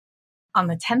On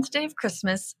the 10th day of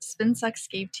Christmas, SpinSucks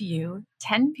gave to you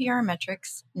 10 PR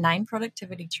metrics, 9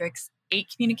 productivity tricks, 8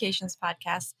 communications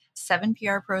podcasts, 7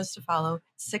 PR pros to follow,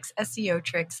 6 SEO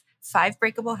tricks, 5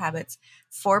 breakable habits,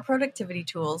 4 productivity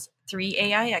tools, 3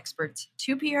 AI experts,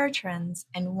 2 PR trends,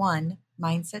 and 1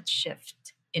 mindset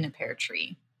shift in a pear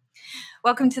tree.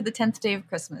 Welcome to the 10th day of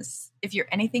Christmas. If you're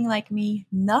anything like me,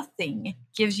 nothing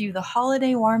gives you the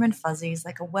holiday warm and fuzzies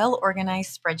like a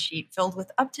well-organized spreadsheet filled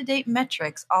with up-to-date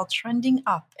metrics all trending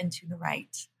up and to the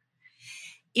right.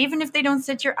 Even if they don't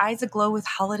set your eyes aglow with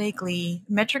holiday glee,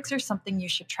 metrics are something you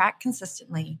should track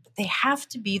consistently, but they have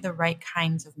to be the right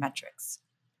kinds of metrics.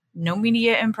 No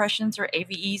media impressions or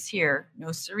AVEs here,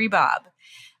 no siree Bob.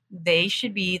 They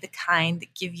should be the kind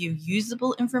that give you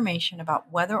usable information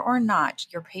about whether or not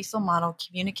your PESOL model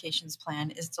communications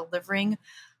plan is delivering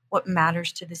what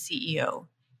matters to the CEO.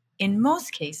 In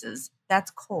most cases,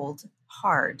 that's cold,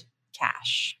 hard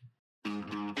cash.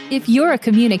 If you're a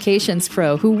communications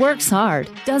pro who works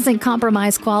hard, doesn't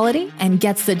compromise quality, and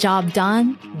gets the job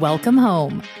done, welcome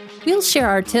home. We'll share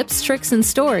our tips, tricks, and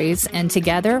stories, and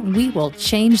together we will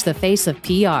change the face of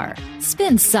PR.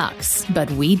 Spin sucks, but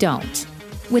we don't.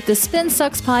 With the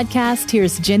SpinSucks podcast,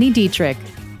 here's Jenny Dietrich.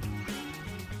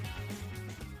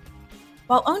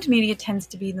 While owned media tends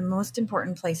to be the most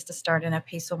important place to start in a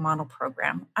PESOL model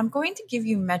program, I'm going to give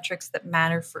you metrics that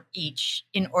matter for each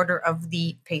in order of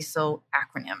the PESOL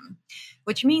acronym,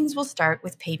 which means we'll start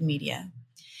with paid media.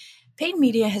 Paid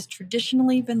media has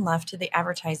traditionally been left to the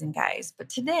advertising guys, but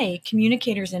today,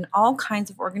 communicators in all kinds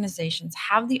of organizations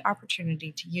have the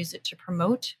opportunity to use it to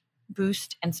promote,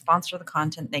 boost, and sponsor the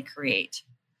content they create.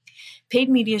 Paid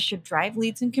media should drive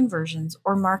leads and conversions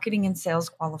or marketing and sales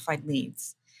qualified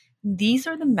leads. These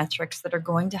are the metrics that are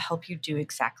going to help you do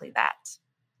exactly that.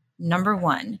 Number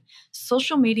 1,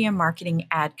 social media marketing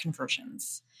ad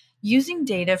conversions. Using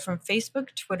data from Facebook,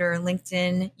 Twitter,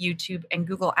 LinkedIn, YouTube, and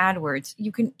Google AdWords,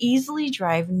 you can easily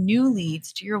drive new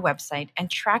leads to your website and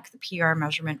track the PR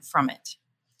measurement from it.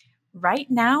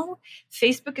 Right now,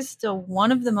 Facebook is still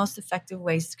one of the most effective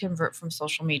ways to convert from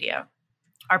social media.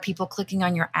 Are people clicking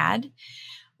on your ad?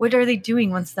 What are they doing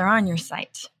once they're on your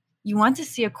site? You want to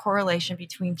see a correlation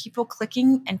between people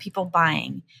clicking and people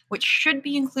buying, which should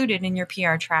be included in your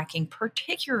PR tracking,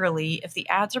 particularly if the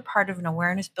ads are part of an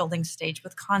awareness building stage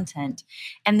with content,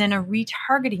 and then a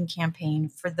retargeting campaign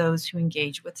for those who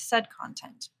engage with said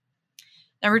content.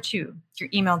 Number 2, your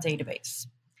email database.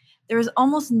 There is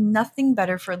almost nothing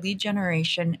better for lead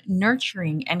generation,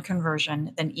 nurturing, and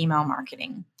conversion than email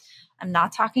marketing. I'm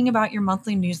not talking about your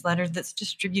monthly newsletter that's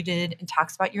distributed and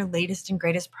talks about your latest and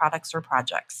greatest products or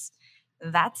projects.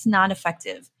 That's not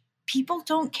effective. People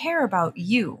don't care about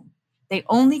you. They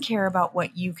only care about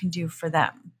what you can do for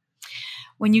them.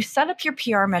 When you set up your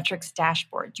PR metrics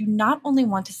dashboard, you not only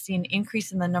want to see an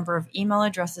increase in the number of email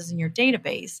addresses in your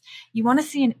database, you want to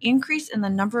see an increase in the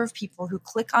number of people who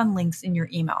click on links in your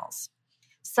emails.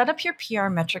 Set up your PR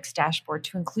metrics dashboard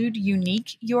to include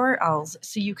unique URLs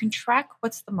so you can track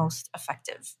what's the most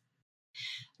effective.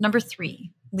 Number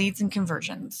 3, leads and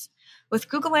conversions. With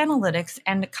Google Analytics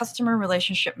and customer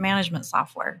relationship management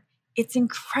software, it's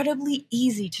incredibly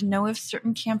easy to know if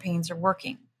certain campaigns are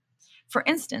working. For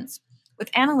instance,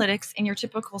 with analytics and your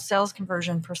typical sales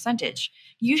conversion percentage,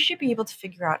 you should be able to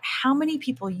figure out how many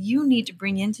people you need to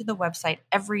bring into the website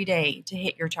every day to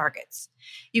hit your targets.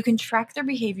 You can track their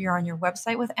behavior on your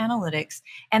website with analytics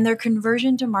and their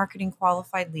conversion to marketing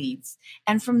qualified leads,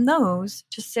 and from those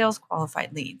to sales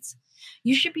qualified leads.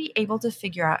 You should be able to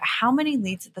figure out how many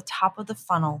leads at the top of the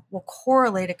funnel will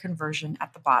correlate a conversion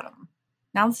at the bottom.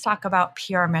 Now let's talk about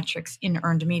PR metrics in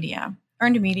earned media.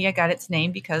 Earned media got its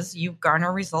name because you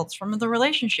garner results from the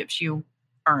relationships you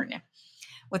earn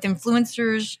with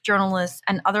influencers, journalists,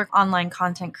 and other online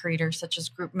content creators such as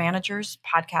group managers,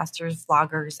 podcasters,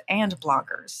 vloggers, and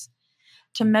bloggers.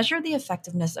 To measure the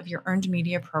effectiveness of your earned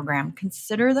media program,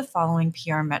 consider the following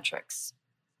PR metrics.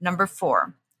 Number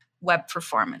 4, web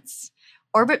performance.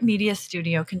 Orbit Media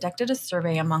Studio conducted a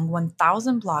survey among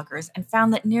 1,000 bloggers and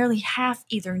found that nearly half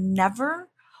either never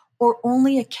or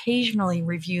only occasionally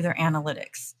review their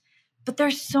analytics. But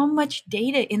there's so much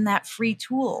data in that free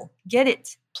tool. Get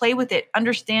it, play with it,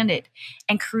 understand it,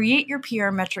 and create your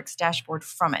PR metrics dashboard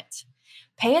from it.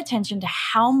 Pay attention to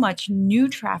how much new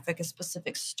traffic a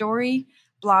specific story,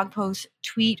 blog post,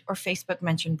 tweet, or Facebook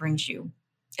mention brings you.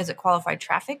 Is it qualified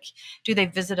traffic? Do they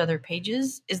visit other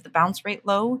pages? Is the bounce rate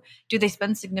low? Do they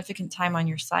spend significant time on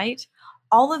your site?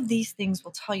 All of these things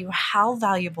will tell you how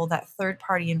valuable that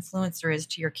third-party influencer is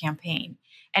to your campaign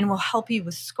and will help you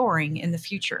with scoring in the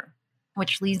future,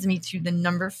 which leads me to the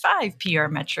number 5 PR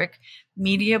metric,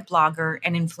 media, blogger,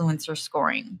 and influencer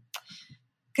scoring.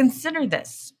 Consider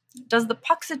this. Does the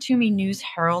Puxatumi News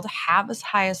Herald have as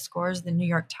high a score as the New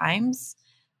York Times?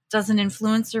 Does an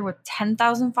influencer with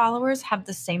 10,000 followers have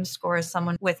the same score as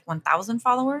someone with 1,000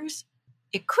 followers?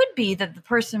 It could be that the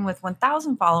person with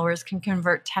 1,000 followers can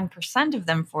convert 10% of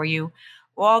them for you,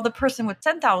 while the person with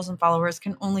 10,000 followers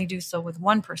can only do so with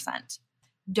 1%.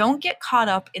 Don't get caught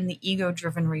up in the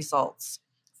ego-driven results.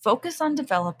 Focus on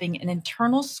developing an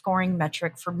internal scoring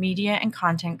metric for media and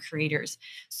content creators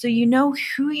so you know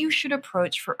who you should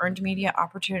approach for earned media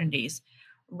opportunities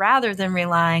rather than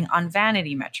relying on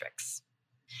vanity metrics.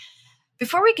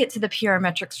 Before we get to the PR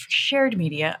metrics for shared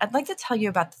media, I'd like to tell you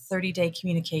about the 30-day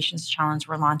communications challenge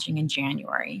we're launching in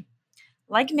January.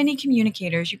 Like many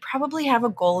communicators, you probably have a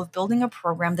goal of building a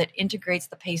program that integrates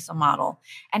the PESO model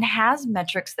and has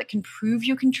metrics that can prove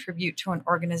you contribute to an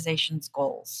organization's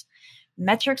goals.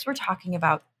 Metrics we're talking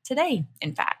about today,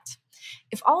 in fact.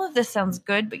 If all of this sounds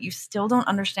good, but you still don't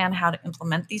understand how to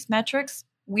implement these metrics,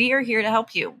 we are here to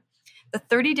help you. The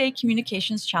 30-day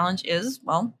communications challenge is,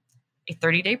 well, a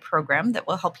 30-day program that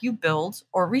will help you build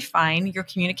or refine your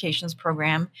communications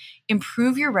program,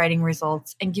 improve your writing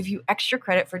results, and give you extra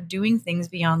credit for doing things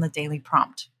beyond the daily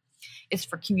prompt. It's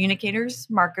for communicators,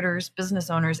 marketers, business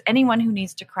owners, anyone who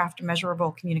needs to craft a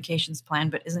measurable communications plan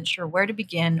but isn't sure where to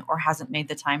begin or hasn't made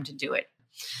the time to do it.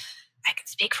 I can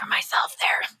speak for myself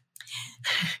there.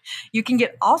 You can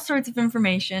get all sorts of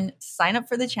information, sign up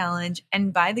for the challenge,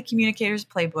 and buy the Communicator's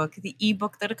Playbook, the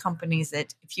ebook that accompanies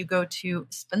it, if you go to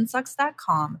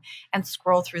spinsucks.com and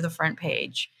scroll through the front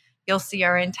page. You'll see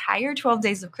our entire 12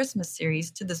 Days of Christmas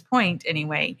series, to this point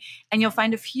anyway, and you'll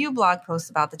find a few blog posts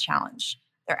about the challenge.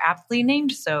 They're aptly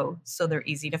named so they're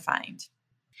easy to find.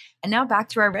 And now back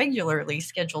to our regularly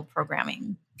scheduled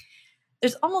programming.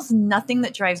 There's almost nothing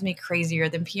that drives me crazier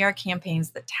than PR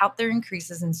campaigns that tout their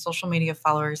increases in social media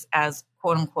followers as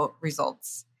quote-unquote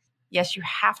results. Yes, you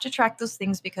have to track those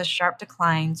things because sharp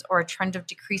declines or a trend of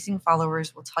decreasing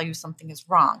followers will tell you something is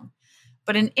wrong.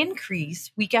 But an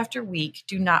increase week after week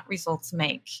do not results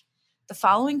make. The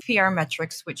following PR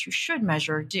metrics, which you should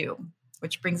measure, do,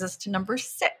 which brings us to number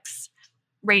 6,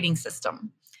 rating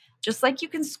system. Just like you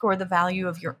can score the value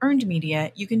of your earned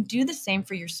media, you can do the same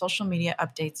for your social media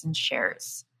updates and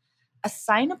shares.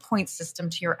 Assign a point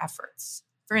system to your efforts.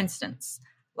 For instance,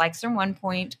 likes are 1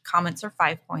 point, comments are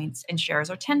 5 points, and shares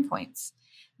are 10 points.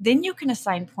 Then you can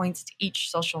assign points to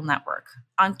each social network.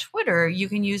 On Twitter, you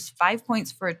can use 5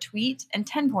 points for a tweet and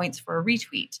 10 points for a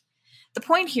retweet. The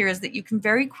point here is that you can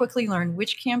very quickly learn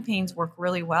which campaigns work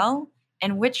really well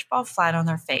and which fall flat on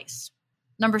their face.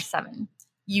 Number 7,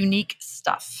 unique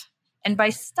stuff. And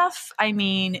by stuff, I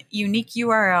mean unique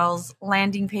URLs,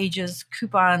 landing pages,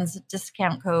 coupons,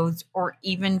 discount codes, or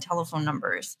even telephone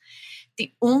numbers.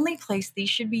 The only place these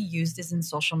should be used is in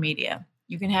social media.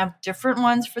 You can have different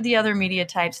ones for the other media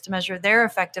types to measure their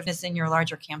effectiveness in your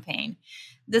larger campaign.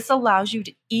 This allows you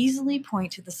to easily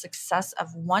point to the success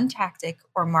of one tactic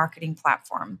or marketing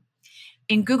platform.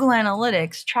 In Google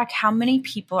Analytics, track how many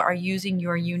people are using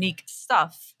your unique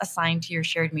stuff assigned to your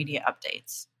shared media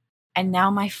updates. And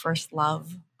now my first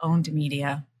love, owned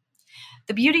media.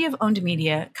 The beauty of owned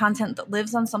media, content that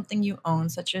lives on something you own,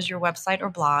 such as your website or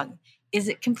blog, is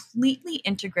it completely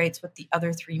integrates with the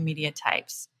other 3 media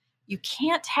types. You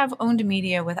can't have owned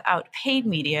media without paid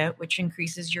media, which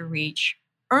increases your reach,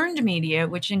 earned media,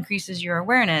 which increases your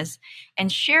awareness, and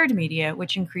shared media,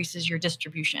 which increases your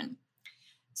distribution.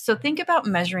 So think about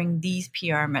measuring these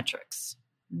PR metrics.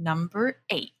 Number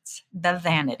 8, the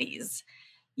vanities.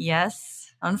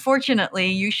 Yes, unfortunately,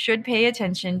 you should pay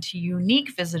attention to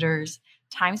unique visitors,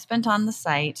 time spent on the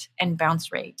site, and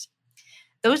bounce rate.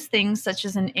 Those things, such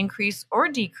as an increase or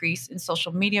decrease in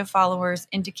social media followers,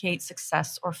 indicate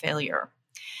success or failure.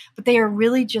 But they are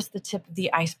really just the tip of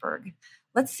the iceberg.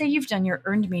 Let's say you've done your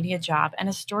earned media job and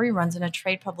a story runs in a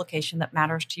trade publication that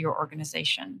matters to your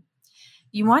organization.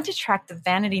 You want to track the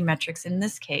vanity metrics in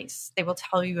this case. They will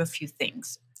tell you a few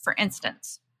things. For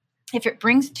instance, if it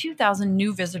brings 2,000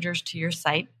 new visitors to your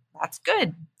site, that's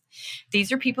good.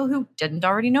 These are people who didn't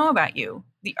already know about you.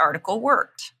 The article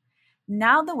worked.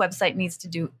 Now the website needs to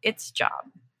do its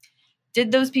job.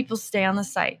 Did those people stay on the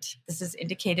site? This is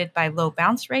indicated by low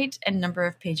bounce rate and number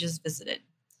of pages visited.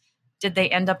 Did they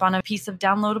end up on a piece of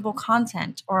downloadable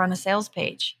content or on a sales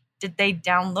page? Did they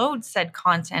download said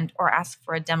content or ask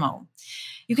for a demo?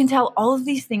 You can tell all of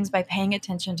these things by paying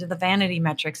attention to the vanity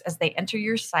metrics as they enter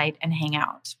your site and hang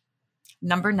out.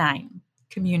 Number 9,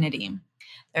 community.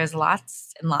 There's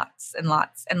lots and lots and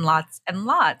lots and lots and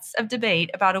lots of debate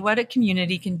about what a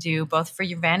community can do both for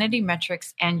your vanity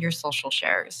metrics and your social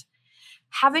shares.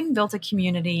 Having built a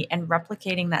community and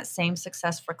replicating that same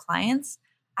success for clients,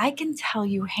 I can tell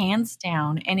you hands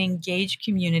down, an engaged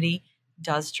community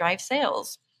does drive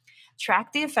sales.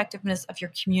 Track the effectiveness of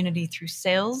your community through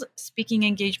sales, speaking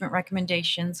engagement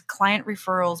recommendations, client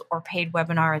referrals, or paid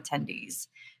webinar attendees.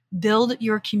 Build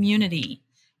your community.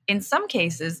 In some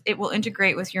cases, it will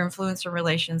integrate with your influencer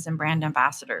relations and brand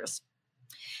ambassadors.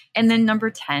 And then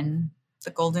number 10, the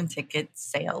golden ticket,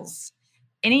 sales.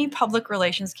 Any public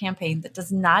relations campaign that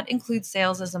does not include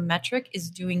sales as a metric is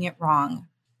doing it wrong.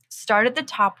 Start at the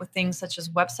top with things such as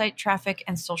website traffic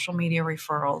and social media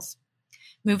referrals.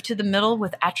 Move to the middle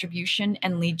with attribution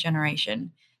and lead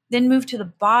generation. Then move to the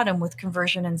bottom with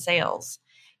conversion and sales.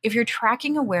 If you're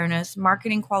tracking awareness,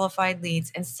 marketing qualified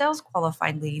leads, and sales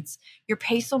qualified leads, your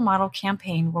Peso model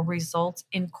campaign will result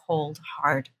in cold,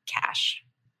 hard cash.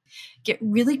 Get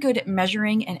really good at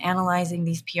measuring and analyzing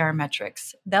these PR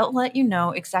metrics. They'll let you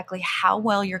know exactly how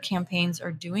well your campaigns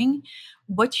are doing,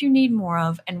 what you need more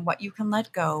of, and what you can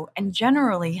let go, and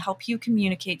generally help you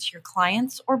communicate to your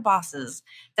clients or bosses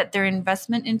that their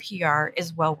investment in PR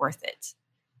is well worth it.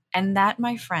 And that,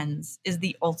 my friends, is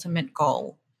the ultimate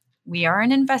goal. We are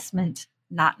an investment,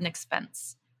 not an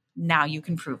expense. Now you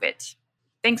can prove it.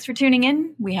 Thanks for tuning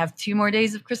in. We have 2 more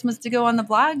days of Christmas to go on the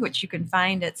blog, which you can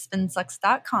find at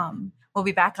spinsucks.com. We'll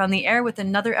be back on the air with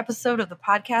another episode of the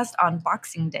podcast on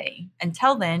Boxing Day.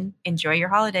 Until then, enjoy your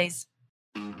holidays.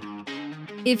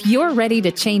 If you're ready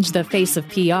to change the face of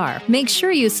PR, make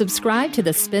sure you subscribe to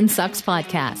the Spin Sucks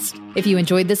podcast. If you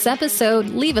enjoyed this episode,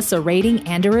 leave us a rating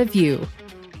and a review.